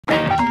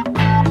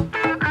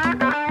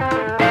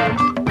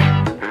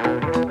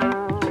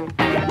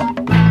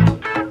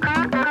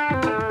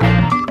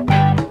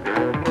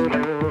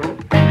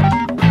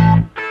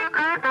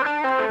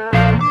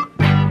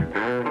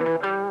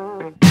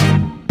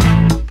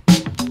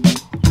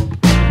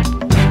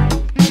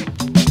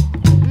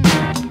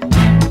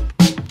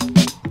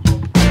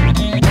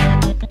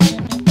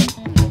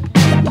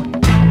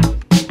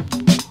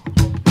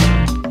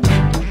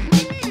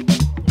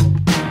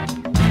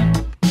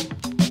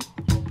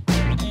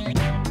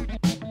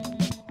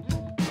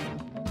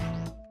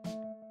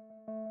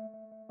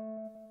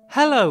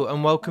Hello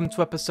and welcome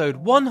to episode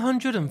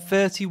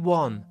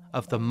 131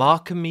 of the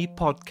Mark and Me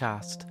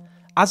podcast.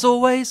 As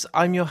always,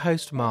 I'm your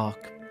host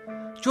Mark.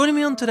 Joining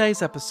me on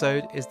today's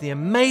episode is the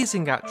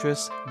amazing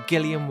actress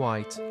Gillian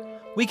White.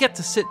 We get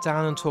to sit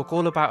down and talk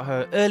all about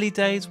her early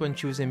days when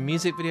she was in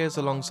music videos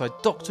alongside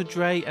Dr.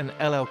 Dre and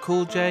LL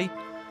Cool J,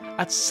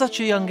 at such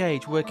a young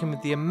age working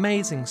with the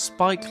amazing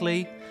Spike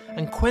Lee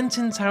and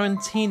Quentin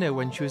Tarantino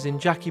when she was in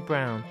Jackie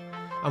Brown.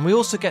 And we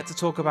also get to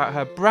talk about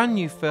her brand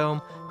new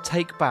film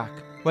Take Back,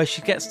 where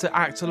she gets to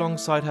act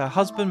alongside her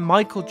husband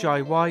Michael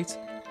Jai White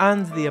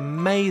and the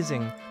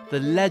amazing, the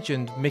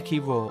legend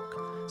Mickey Rourke.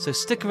 So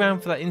stick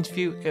around for that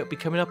interview, it'll be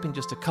coming up in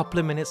just a couple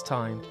of minutes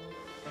time.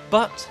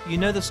 But you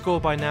know the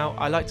score by now,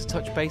 I like to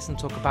touch base and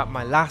talk about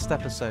my last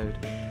episode.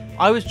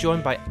 I was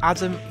joined by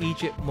Adam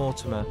Egypt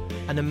Mortimer,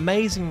 an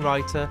amazing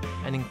writer,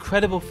 an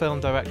incredible film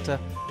director,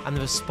 and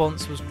the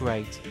response was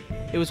great.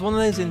 It was one of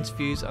those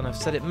interviews, and I've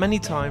said it many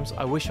times,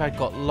 I wish I'd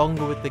got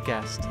longer with the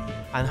guest.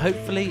 And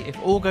hopefully, if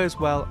all goes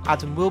well,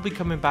 Adam will be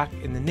coming back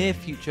in the near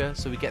future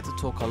so we get to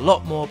talk a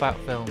lot more about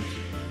films.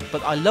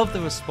 But I love the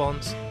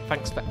response,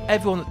 thanks for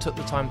everyone that took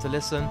the time to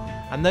listen,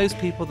 and those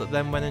people that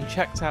then went and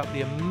checked out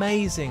the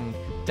amazing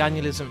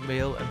Daniel Isn't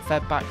Real and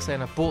fed back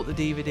saying I bought the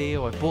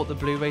DVD or I bought the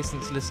Blu-ray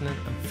since listening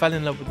and fell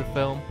in love with the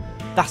film.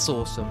 That's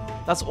awesome.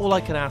 That's all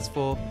I can ask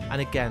for,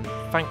 and again,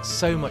 thanks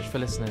so much for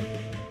listening.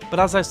 But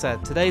as I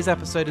said, today's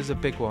episode is a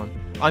big one.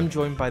 I'm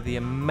joined by the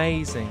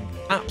amazing,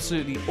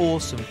 absolutely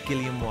awesome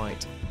Gillian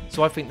White.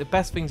 So I think the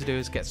best thing to do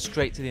is get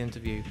straight to the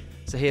interview.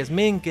 So here's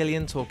me and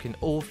Gillian talking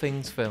all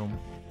things film.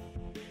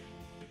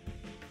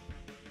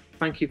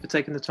 Thank you for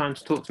taking the time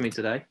to talk to me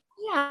today.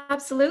 Yeah,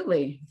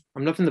 absolutely.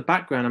 I'm loving the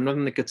background. I'm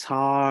loving the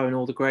guitar and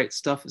all the great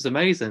stuff. It's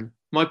amazing.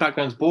 My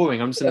background's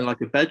boring. I'm just in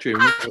like a bedroom.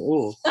 Look at it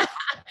all.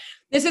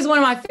 This is one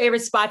of my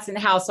favorite spots in the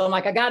house. So I'm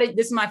like,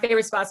 this is my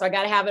favorite spot. So I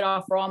got to have it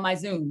off for all my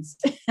Zooms.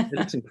 It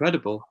looks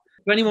incredible.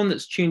 For anyone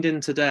that's tuned in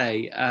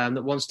today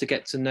that wants to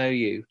get to know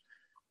you,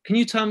 can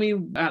you tell me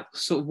at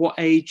sort of what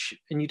age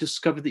and you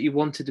discovered that you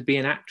wanted to be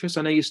an actress?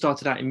 I know you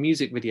started out in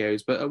music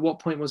videos, but at what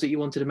point was it you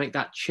wanted to make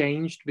that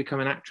change to become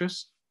an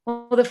actress?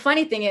 Well, the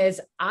funny thing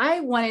is I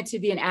wanted to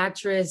be an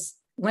actress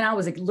when I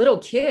was a little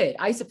kid.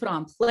 I used to put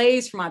on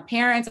plays for my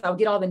parents. I would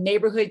get all the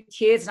neighborhood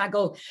kids and I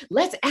go,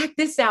 let's act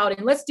this out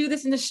and let's do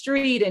this in the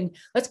street and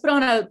let's put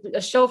on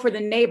a show for the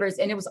neighbors.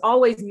 And it was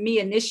always me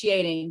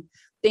initiating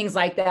things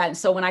like that. And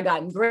so when I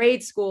got in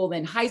grade school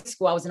and high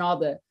school, I was in all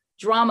the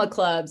drama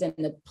clubs and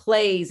the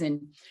plays.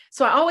 And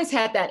so I always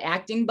had that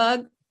acting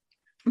bug.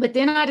 But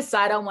then I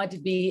decided I wanted to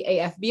be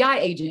a FBI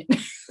agent.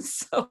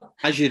 So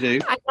as you do.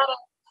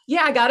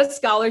 I got a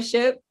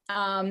scholarship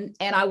and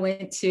I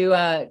went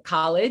to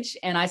college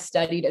and I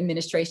studied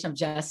administration of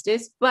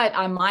justice, but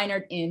I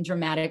minored in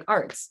dramatic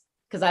arts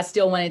because I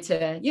still wanted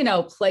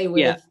to, play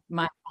with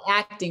my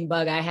acting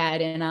bug I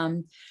had.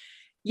 And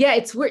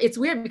it's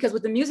weird because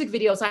with the music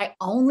videos, I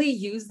only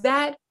use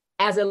that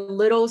as a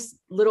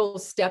little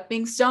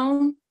stepping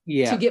stone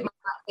to get my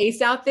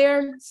face out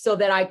there so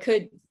that I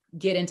could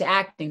get into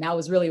acting. That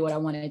was really what I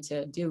wanted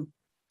to do.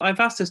 I've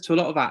asked this to a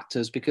lot of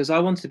actors because I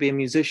wanted to be a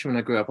musician when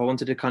I grew up. I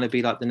wanted to kind of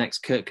be like the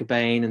next Kurt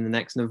Cobain and the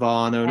next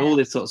Nirvana and all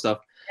this sort of stuff.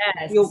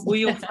 Yes.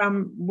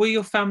 Were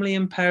your family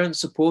and parents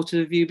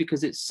supportive of you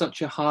because it's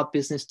such a hard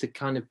business to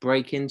kind of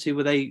break into?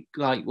 Were they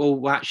like,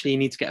 well, actually you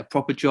need to get a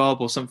proper job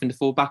or something to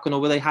fall back on?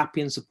 Or were they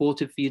happy and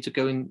supportive for you to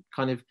go and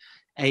kind of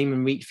aim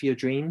and reach for your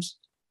dreams?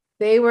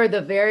 They were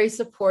the very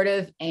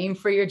supportive, aim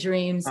for your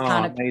dreams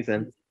kind of.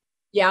 Amazing.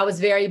 Yeah, I was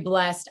very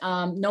blessed.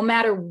 No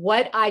matter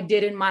what I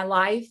did in my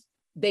life,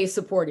 they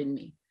supported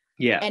me.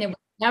 Yeah. And it was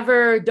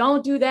never,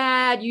 don't do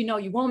that.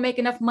 You won't make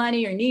enough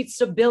money or need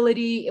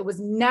stability. It was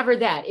never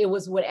that. It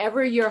was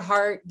whatever your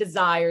heart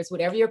desires,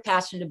 whatever you're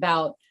passionate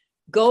about,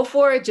 go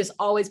for it. Just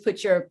always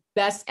put your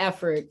best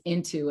effort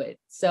into it.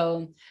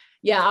 So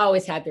yeah, I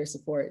always had their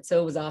support.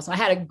 So it was awesome. I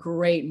had a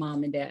great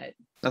mom and dad.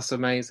 That's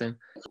amazing.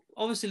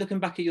 Obviously, looking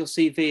back at your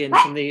CV and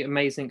some of the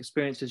amazing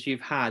experiences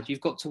you've had,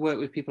 you've got to work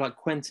with people like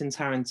Quentin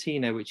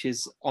Tarantino, which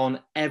is on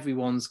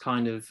everyone's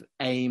kind of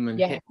aim and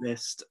hit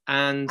list,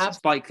 and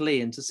Spike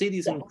Lee. And to see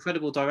these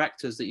incredible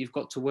directors that you've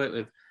got to work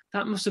with,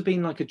 that must have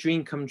been like a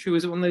dream come true.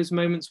 Is it one of those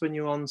moments when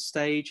you're on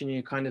stage and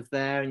you're kind of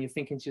there and you're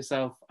thinking to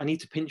yourself, I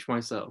need to pinch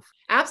myself?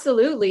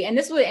 Absolutely. And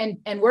this was,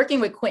 and working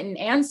with Quentin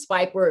and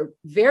Spike were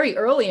very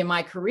early in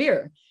my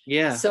career.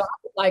 Yeah. So I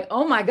was like,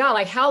 oh my God,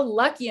 like how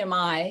lucky am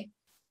I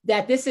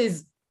that this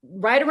is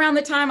right around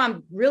the time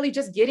I'm really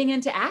just getting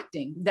into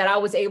acting, that I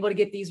was able to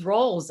get these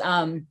roles.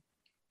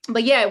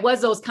 But yeah, it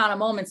was those kind of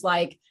moments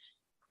like,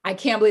 I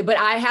can't believe, but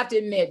I have to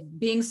admit,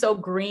 being so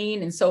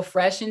green and so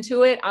fresh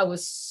into it, I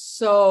was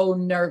so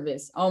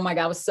nervous. Oh my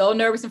God, I was so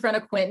nervous in front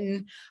of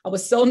Quentin. I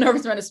was so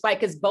nervous in front of Spike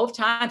because both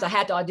times I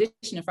had to audition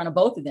in front of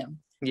both of them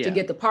to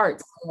get the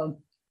parts. So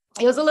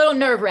it was a little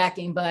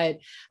nerve-wracking, but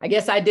I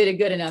guess I did it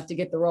good enough to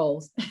get the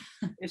roles.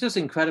 It's just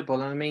incredible.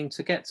 And I mean,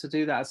 to get to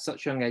do that at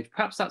such a young age,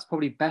 perhaps that's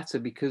probably better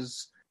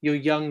because you're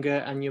younger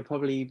and you're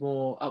probably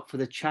more up for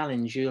the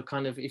challenge. You're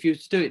kind of, if you were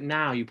to do it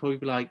now, you'd probably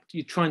be like,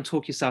 you try and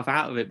talk yourself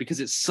out of it because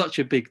it's such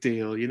a big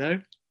deal, you know?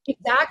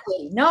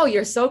 Exactly. No,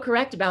 you're so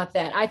correct about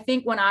that. I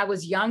think when I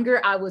was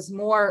younger, I was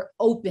more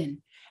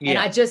open and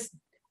Yeah. I just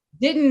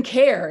didn't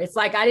care. It's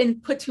like I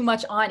didn't put too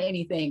much on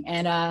anything.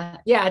 And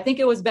yeah, I think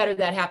it was better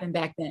that happened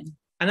back then.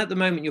 And at the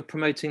moment, you're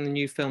promoting the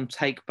new film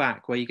Take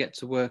Back, where you get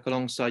to work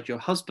alongside your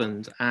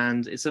husband.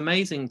 And it's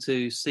amazing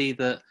to see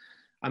that.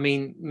 I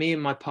mean, me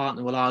and my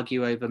partner will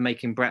argue over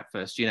making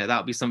breakfast. You know, that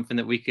would be something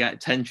that we could get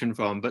attention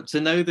from. But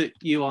to know that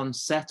you on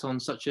set on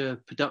such a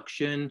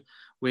production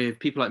with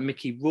people like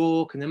Mickey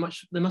Rourke, and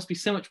there must be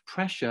so much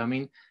pressure. I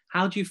mean,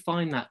 how do you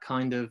find that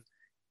kind of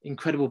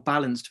incredible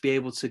balance to be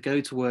able to go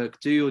to work,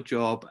 do your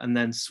job, and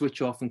then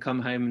switch off and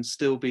come home and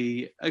still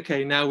be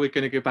okay? Now we're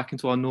going to go back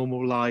into our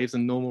normal lives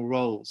and normal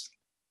roles.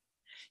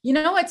 You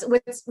know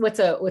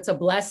what's a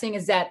blessing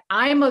is that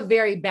I'm a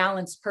very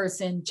balanced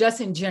person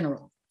just in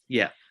general.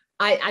 Yeah.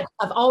 I've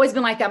always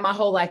been like that my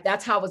whole life.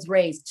 That's how I was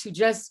raised, to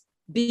just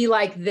be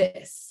like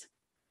this,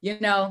 you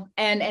know?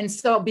 And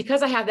so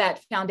because I have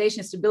that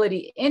foundation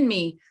stability in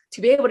me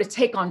to be able to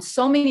take on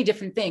so many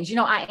different things, you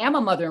know, I am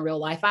a mother in real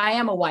life. I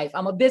am a wife.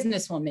 I'm a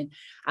businesswoman.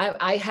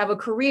 I have a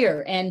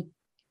career. And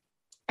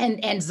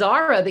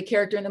Zara, the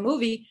character in the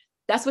movie,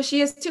 that's what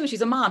she is too.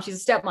 She's a mom.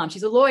 She's a stepmom.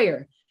 She's a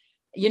lawyer,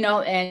 you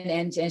know,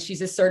 and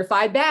she's a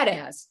certified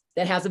badass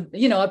that has a,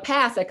 you know, a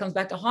past that comes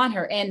back to haunt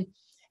her. And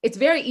it's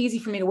very easy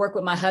for me to work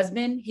with my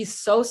husband. He's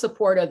so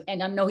supportive,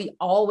 and I know he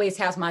always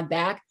has my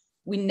back.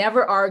 We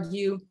never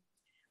argue.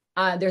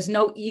 There's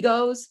no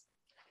egos.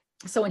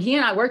 So when he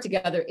and I work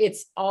together,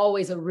 it's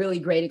always a really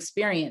great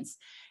experience.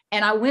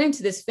 And I went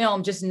into this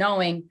film just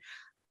knowing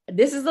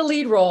this is the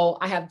lead role.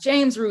 I have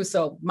James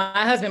Russo,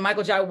 my husband,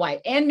 Michael Jai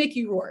White, and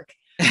Mickey Rourke,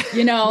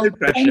 you know? No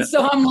pressure. And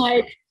so I'm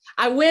like,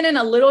 I went in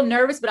a little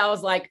nervous, but I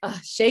was like,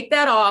 shake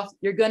that off.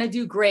 You're going to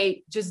do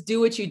great. Just do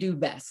what you do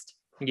best.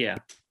 Yeah.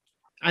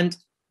 And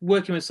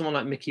working with someone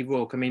like Mickey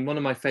Rourke, I mean, one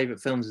of my favorite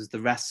films is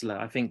The Wrestler.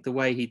 I think the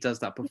way he does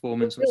that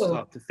performance from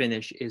start to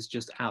finish is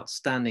just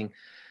outstanding.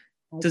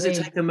 Does it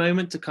take a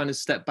moment to kind of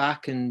step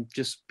back and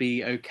just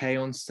be okay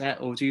on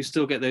set, or do you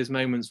still get those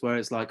moments where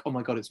it's like, oh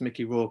my God, it's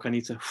Mickey Rourke, I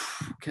need to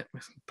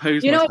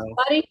pose you myself? know,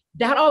 buddy,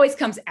 that always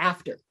comes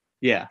after.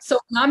 Yeah. So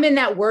when I'm in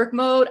that work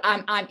mode,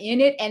 I'm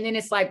in it. And then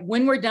it's like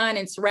when we're done and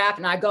it's wrapped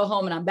and I go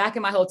home and I'm back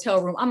in my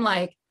hotel room, I'm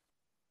like,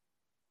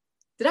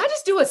 did I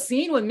just do a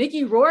scene with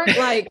Mickey Rourke?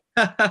 Like,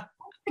 oh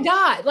my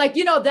God, like,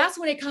 you know, that's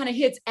when it kind of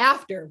hits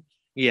after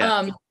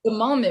the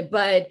moment.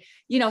 But,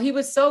 you know, he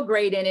was so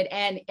great in it.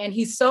 And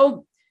he's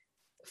so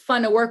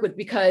fun to work with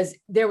because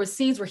there was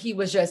scenes where he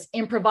was just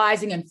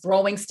improvising and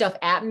throwing stuff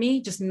at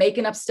me, just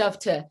making up stuff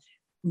to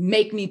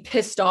make me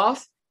pissed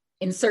off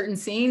in certain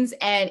scenes.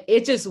 And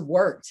it just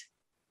worked.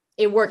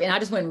 It worked. And I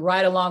just went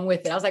right along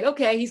with it. I was like,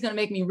 okay, he's going to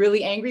make me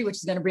really angry, which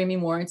is going to bring me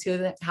more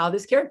into how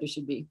this character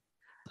should be.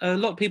 A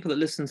lot of people that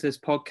listen to this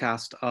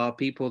podcast are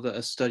people that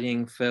are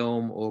studying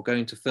film or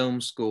going to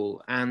film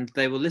school, and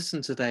they will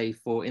listen today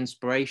for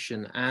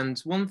inspiration. And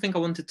one thing I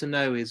wanted to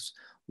know is,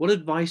 what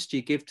advice do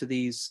you give to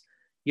these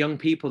young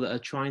people that are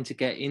trying to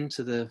get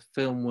into the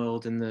film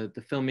world and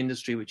the film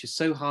industry, which is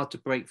so hard to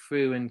break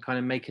through and kind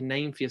of make a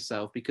name for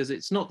yourself, because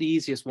it's not the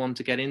easiest one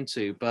to get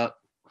into, but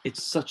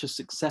it's such a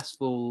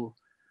successful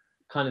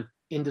kind of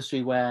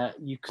industry where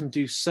you can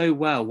do so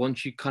well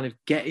once you kind of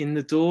get in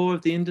the door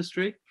of the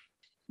industry?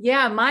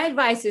 Yeah, my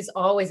advice is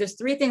always, there's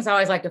three things I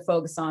always like to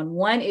focus on.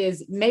 One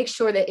is make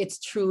sure that it's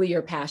truly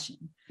your passion.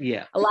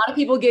 Yeah. A lot of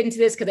people get into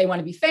this because they want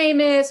to be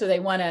famous or they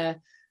want to,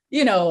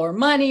 you know, or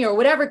money or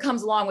whatever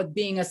comes along with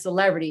being a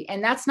celebrity.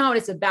 And that's not what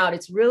it's about.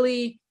 It's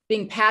really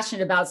being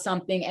passionate about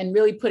something and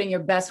really putting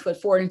your best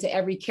foot forward into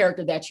every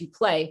character that you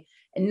play,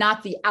 and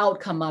not the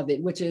outcome of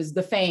it, which is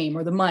the fame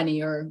or the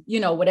money or,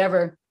 you know,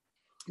 whatever.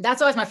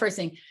 That's always my first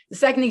thing. The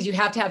second thing is you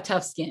have to have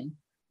tough skin.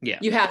 Yeah.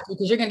 You have to,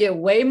 because you're going to get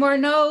way more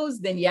no's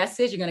than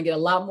yeses. You're going to get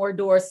a lot more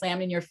doors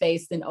slammed in your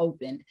face than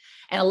opened.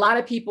 And a lot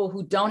of people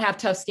who don't have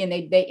tough skin,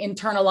 they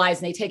internalize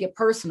and they take it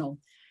personal.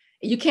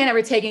 You can't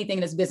ever take anything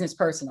in this business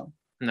personal.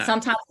 No.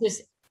 Sometimes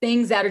there's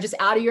things that are just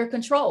out of your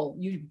control.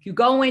 You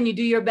go in, you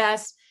do your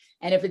best.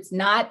 And if it's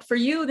not for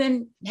you,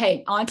 then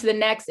hey, on to the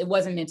next. It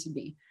wasn't meant to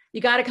be.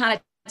 You got to kind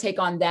of take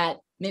on that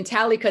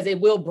mentality, because it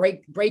will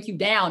break you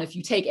down if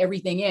you take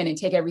everything in and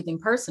take everything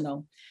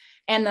personal.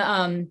 And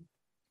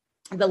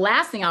the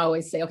last thing I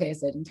always say, okay, I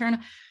said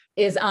internal,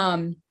 is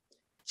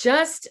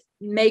just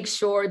make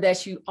sure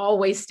that you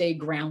always stay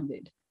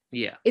grounded.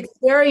 Yeah. It's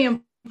very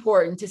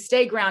important to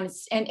stay grounded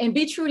and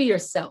be true to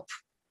yourself.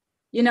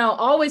 You know,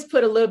 always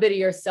put a little bit of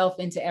yourself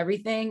into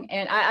everything.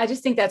 And I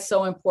just think that's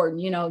so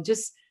important, you know,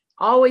 just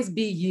always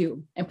be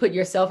you and put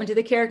yourself into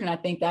the character. And I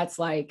think that's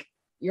like,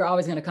 you're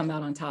always going to come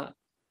out on top.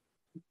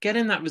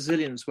 Getting that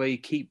resilience where you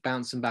keep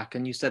bouncing back,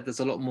 and you said there's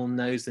a lot more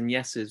no's than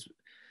yeses.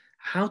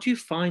 How do you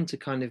find to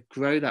kind of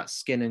grow that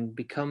skin and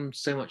become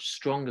so much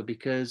stronger?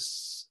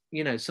 Because,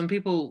 you know, some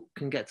people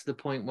can get to the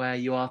point where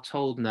you are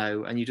told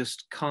no and you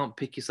just can't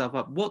pick yourself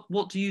up.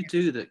 What do you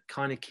do that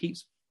kind of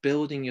keeps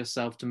building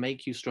yourself to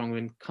make you stronger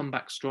and come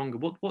back stronger?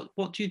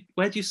 Where do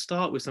you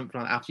start with something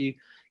like that after you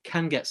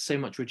can get so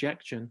much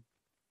rejection?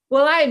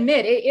 Well, I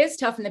admit it is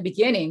tough in the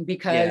beginning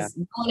because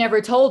no one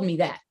ever told me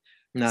that.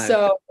 No.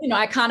 So,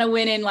 I kind of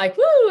went in like,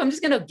 woo, I'm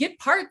just going to get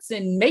parts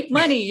and make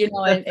money,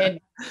 and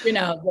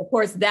of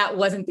course that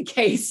wasn't the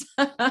case.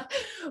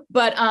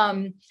 But,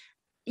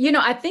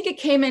 I think it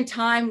came in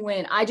time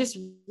when I just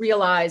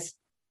realized,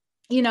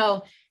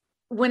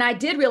 when I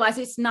did realize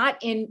it's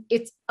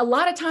a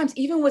lot of times,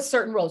 even with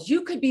certain roles,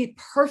 you could be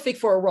perfect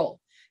for a role,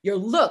 your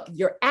look,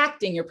 your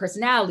acting, your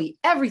personality,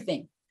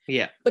 everything.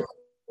 Yeah. But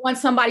they want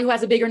somebody who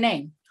has a bigger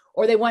name,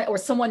 or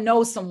someone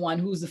knows someone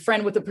who's a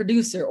friend with a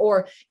producer,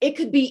 or it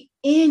could be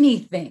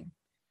anything.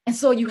 And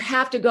so you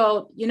have to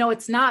go,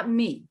 it's not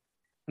me.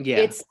 Yeah.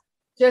 It's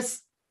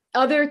just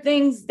other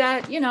things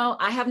that,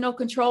 I have no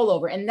control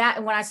over. And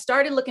when I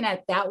started looking at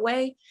it that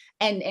way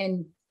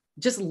and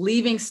just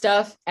leaving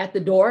stuff at the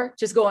door,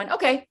 just going,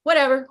 okay,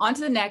 whatever, on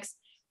to the next.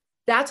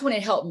 That's when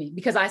it helped me,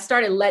 because I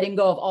started letting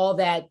go of all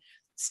that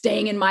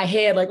staying in my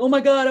head, like, oh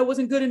my God, I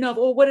wasn't good enough.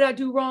 Or what did I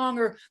do wrong?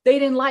 Or they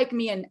didn't like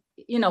me. And,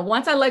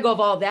 once I let go of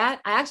all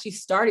that, I actually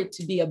started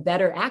to be a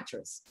better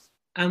actress.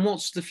 And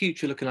what's the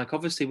future looking like?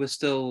 Obviously, we're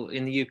still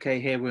in the UK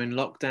here. We're in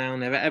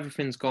lockdown.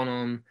 Everything's gone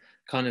on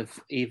kind of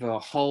either a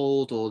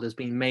hold, or there's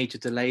been major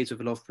delays with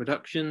a lot of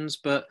productions.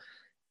 But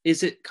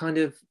is it kind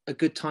of a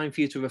good time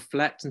for you to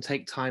reflect and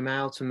take time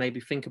out and maybe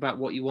think about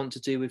what you want to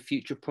do with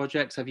future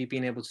projects? Have you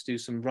been able to do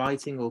some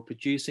writing or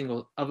producing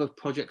or other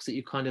projects that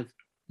you kind of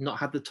not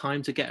had the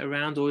time to get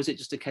around? Or is it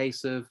just a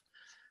case of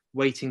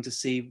waiting to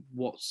see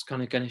what's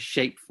kind of going to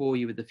shape for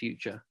you with the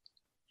future?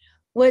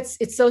 Well,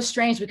 it's so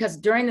strange, because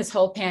during this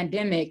whole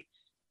pandemic,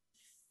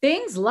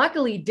 things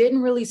luckily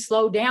didn't really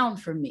slow down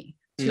for me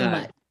too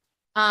much.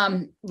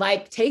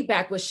 Like Take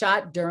Back was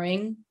shot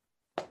during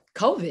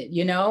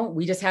COVID,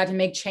 we just had to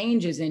make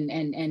changes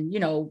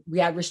and we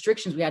had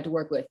restrictions we had to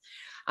work with.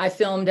 I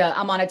filmed,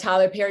 I'm on a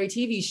Tyler Perry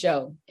TV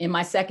show in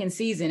my second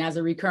season as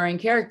a recurring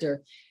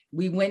character.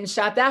 We went and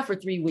shot that for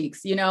 3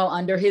 weeks,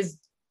 under his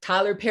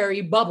Tyler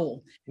Perry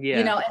bubble,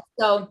 and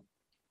so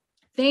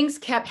things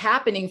kept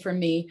happening for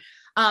me.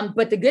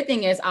 But the good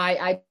thing is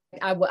I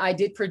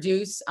did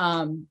produce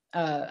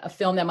a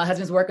film that my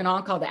husband's working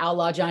on called The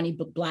Outlaw Johnny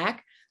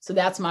Black. So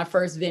that's my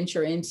first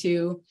venture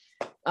into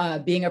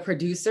being a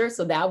producer.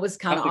 So that was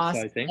kind of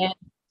awesome.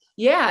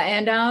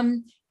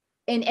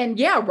 And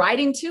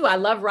writing too. I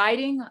love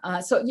writing.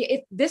 So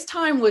this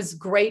time was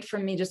great for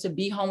me just to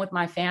be home with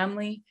my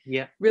family.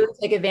 Yeah. Really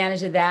take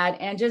advantage of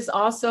that. And just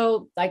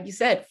also, like you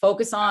said,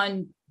 focus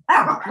on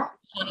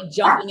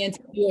jumping into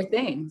newer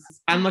things.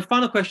 And my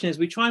final question is,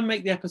 we try and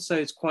make the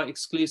episodes quite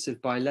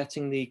exclusive by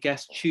letting the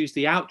guest choose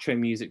the outro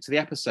music to the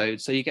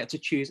episode, so you get to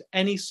choose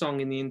any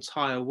song in the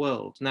entire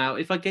world. Now,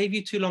 if I gave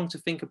you too long to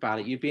think about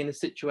it, you'd be in a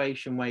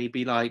situation where you'd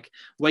be like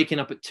waking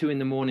up at 2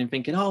 a.m.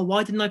 thinking, oh,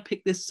 why didn't I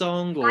pick this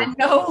song? Or I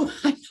know.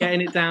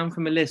 Getting it down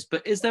from a list.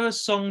 But is there a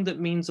song that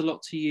means a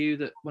lot to you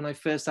that when I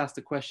first asked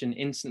the question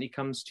instantly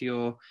comes to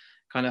your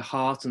kind of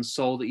heart and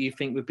soul, that you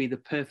think would be the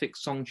perfect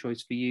song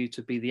choice for you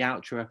to be the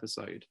outro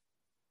episode?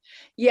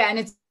 Yeah, and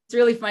it's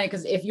really funny,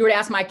 because if you were to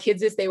ask my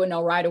kids this, they would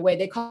know right away.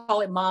 They call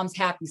it Mom's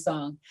happy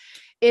song.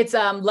 It's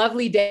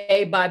Lovely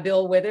Day by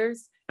Bill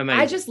Withers.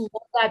 Amazing. I just love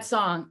that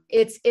song.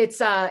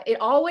 It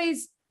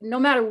always, no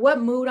matter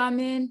what mood I'm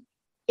in,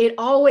 it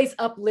always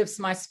uplifts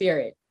my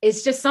spirit.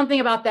 It's just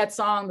something about that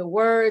song, the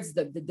words,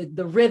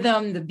 the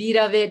rhythm, the beat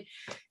of it.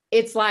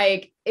 It's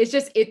like,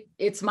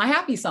 it's my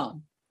happy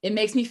song. It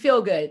makes me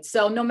feel good.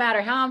 So no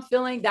matter how I'm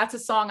feeling, that's a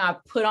song I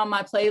put on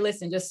my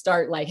playlist and just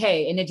start like,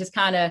 hey, and it just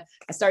kind of,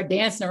 I start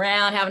dancing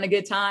around, having a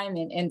good time.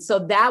 And so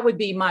that would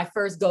be my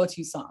first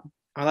go-to song.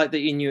 I like that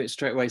you knew it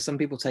straight away. Some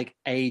people take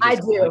ages. I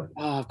do. Like,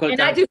 oh, I've got it.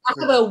 And I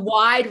have a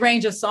wide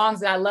range of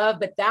songs that I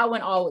love, but that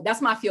one, that's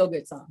my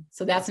feel-good song.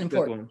 So that's an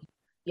important one.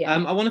 Yeah.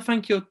 I want to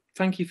thank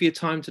you for your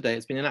time today.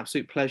 It's been an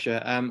absolute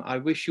pleasure. I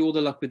wish you all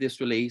the luck with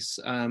this release.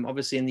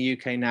 Obviously in the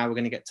UK now, we're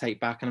going to get Take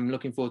Back, and I'm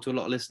looking forward to a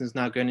lot of listeners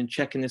now going and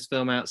checking this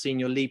film out, seeing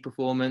your lead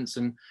performance,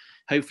 and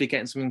hopefully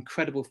getting some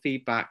incredible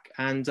feedback.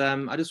 And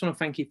I just want to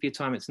thank you for your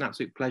time. It's an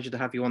absolute pleasure to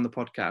have you on the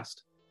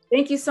podcast.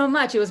 Thank you so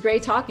much. It was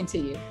great talking to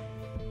you.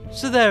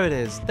 So there it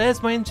is.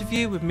 There's my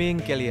interview with me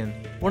and Gillian.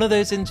 One of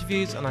those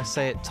interviews, and I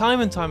say it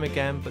time and time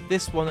again, but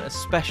this one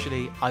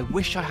especially, I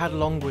wish I had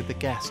longer with the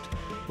guest.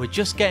 We're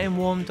just getting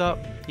warmed up.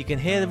 You can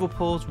hear the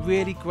rapport's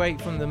really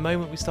great from the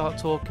moment we start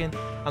talking,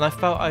 and I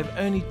felt I've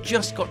only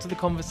just got to the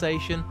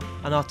conversation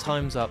and our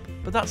time's up.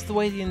 But that's the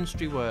way the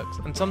industry works,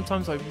 and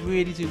sometimes I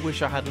really do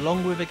wish I had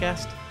longer with a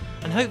guest,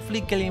 and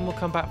hopefully Gillian will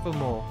come back for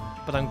more.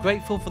 But I'm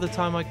grateful for the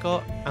time I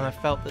got, and I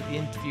felt that the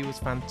interview was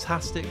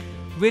fantastic,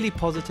 really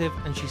positive,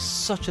 and she's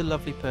such a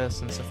lovely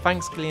person. So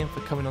thanks, Gillian,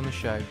 for coming on the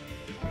show.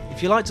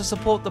 If you'd like to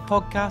support the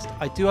podcast,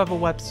 I do have a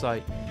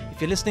website.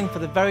 If you're listening for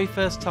the very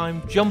first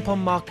time, jump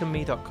on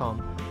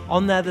markandme.com.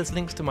 On there's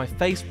links to my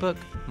Facebook,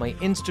 my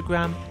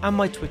Instagram, and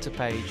my Twitter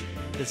page.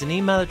 There's an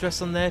email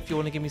address on there if you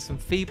want to give me some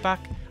feedback,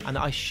 and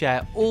I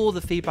share all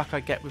the feedback I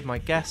get with my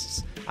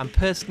guests and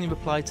personally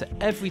reply to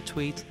every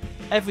tweet,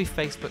 every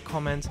Facebook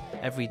comment,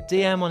 every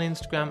DM on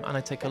Instagram, and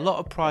I take a lot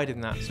of pride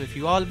in that. So if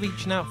you are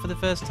reaching out for the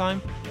first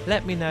time,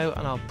 let me know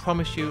and I'll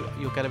promise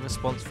you'll get a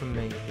response from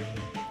me.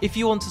 If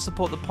you want to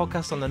support the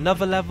podcast on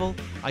another level,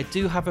 I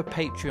do have a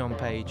Patreon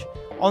page.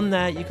 On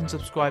there you can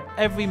subscribe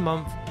every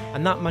month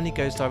and that money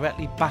goes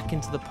directly back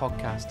into the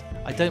podcast.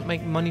 I don't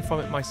make money from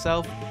it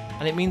myself,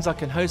 and it means I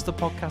can host the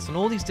podcast on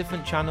all these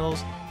different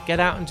channels, get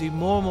out and do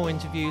more and more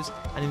interviews,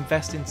 and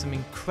invest in some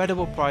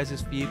incredible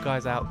prizes for you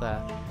guys out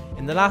there.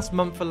 In the last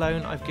month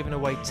alone, I've given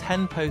away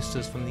 10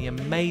 posters from the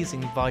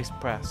amazing Vice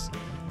Press.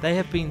 They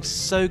have been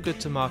so good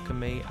to Mark and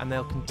me, and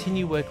they'll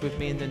continue working with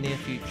me in the near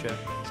future.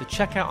 So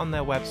check out on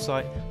their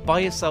website, buy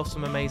yourself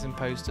some amazing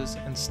posters,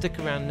 and stick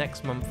around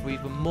next month for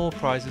even more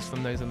prizes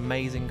from those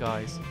amazing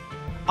guys.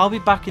 I'll be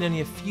back in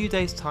only a few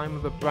days' time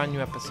with a brand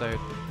new episode.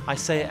 I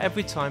say it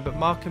every time, but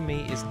Mark and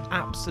me is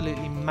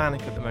absolutely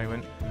manic at the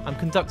moment. I'm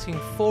conducting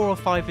 4 or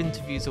 5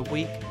 interviews a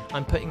week.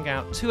 I'm putting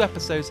out 2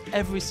 episodes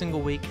every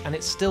single week, and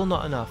it's still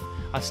not enough.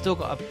 I've still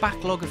got a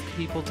backlog of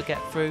people to get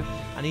through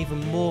and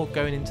even more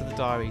going into the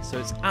diary, so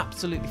it's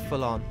absolutely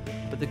full on.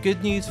 But the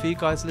good news for you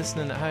guys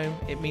listening at home,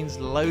 it means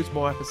loads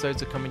more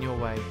episodes are coming your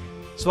way.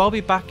 So I'll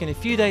be back in a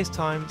few days'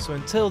 time, so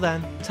until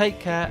then, take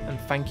care and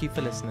thank you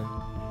for listening.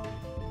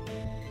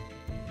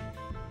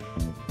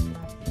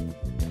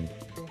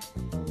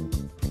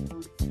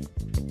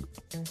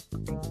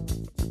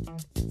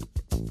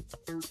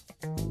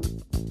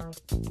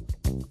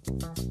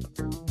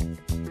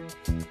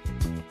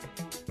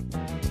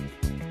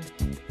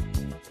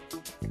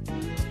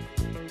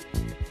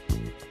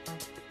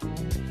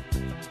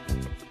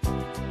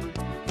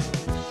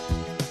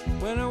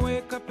 When I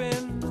wake up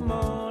in the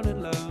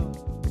morning, love,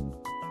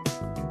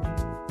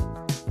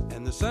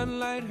 and the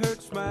sunlight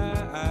hurts my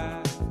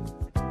eyes,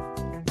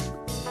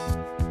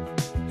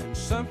 and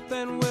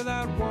something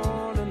without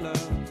warning,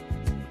 love,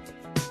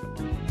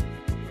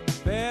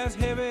 bears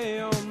heavy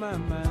on my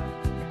mind.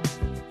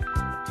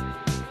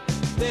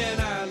 Then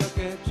I look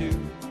at you,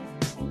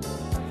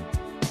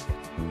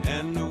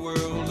 and the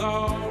world's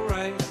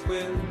alright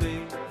with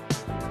me.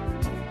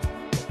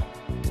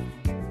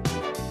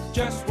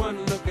 Just one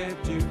look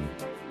at you,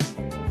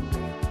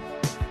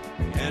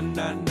 and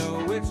I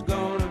know it's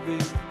gonna be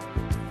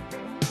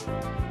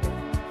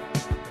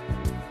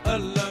a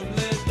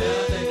lovely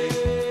day.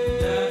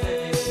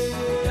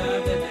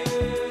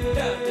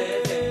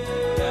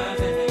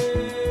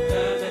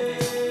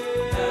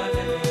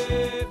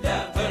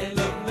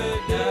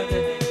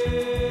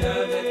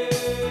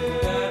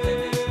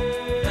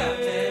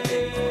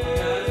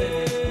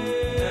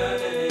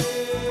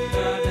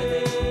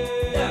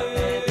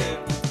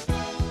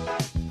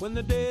 When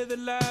the day that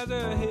lies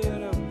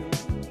ahead of me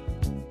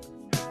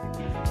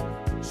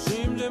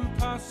seems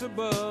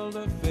impossible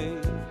to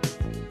face,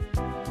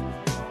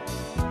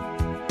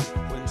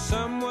 when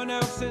someone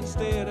else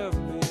instead of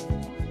me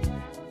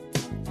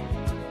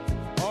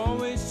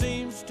always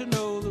seems to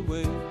know the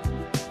way,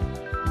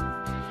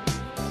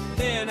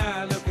 then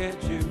I look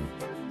at you,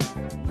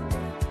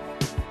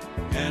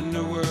 and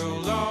the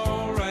world's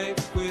alright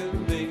with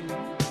me.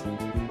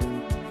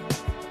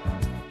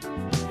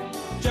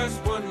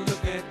 Just one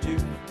look at you,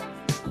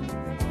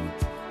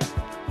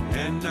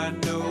 and I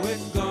know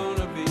it's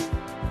gonna be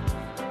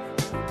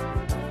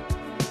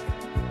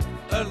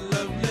a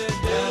lovely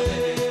day.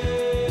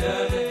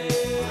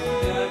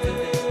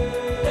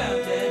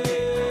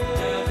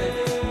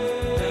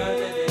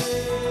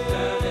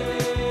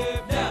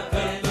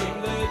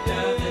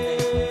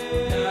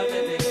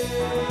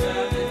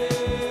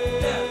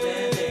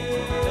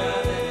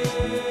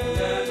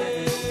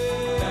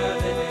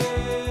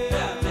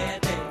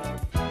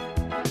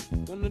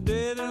 When the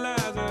day that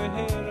lies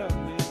ahead of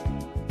me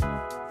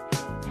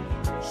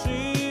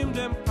seemed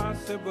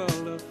impossible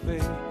to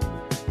face,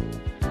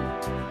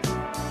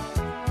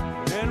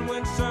 and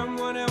when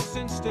someone else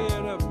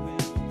instead of me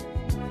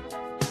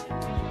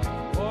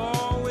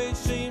always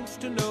seems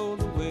to know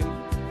the way,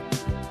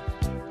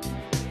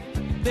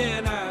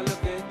 then I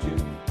look at you,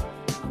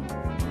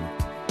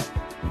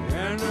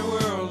 and the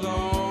world's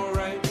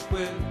alright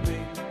with me.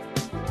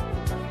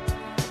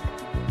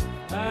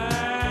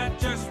 I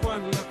just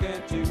one look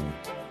at you,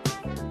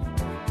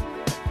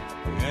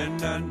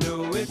 and I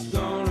know it's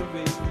gonna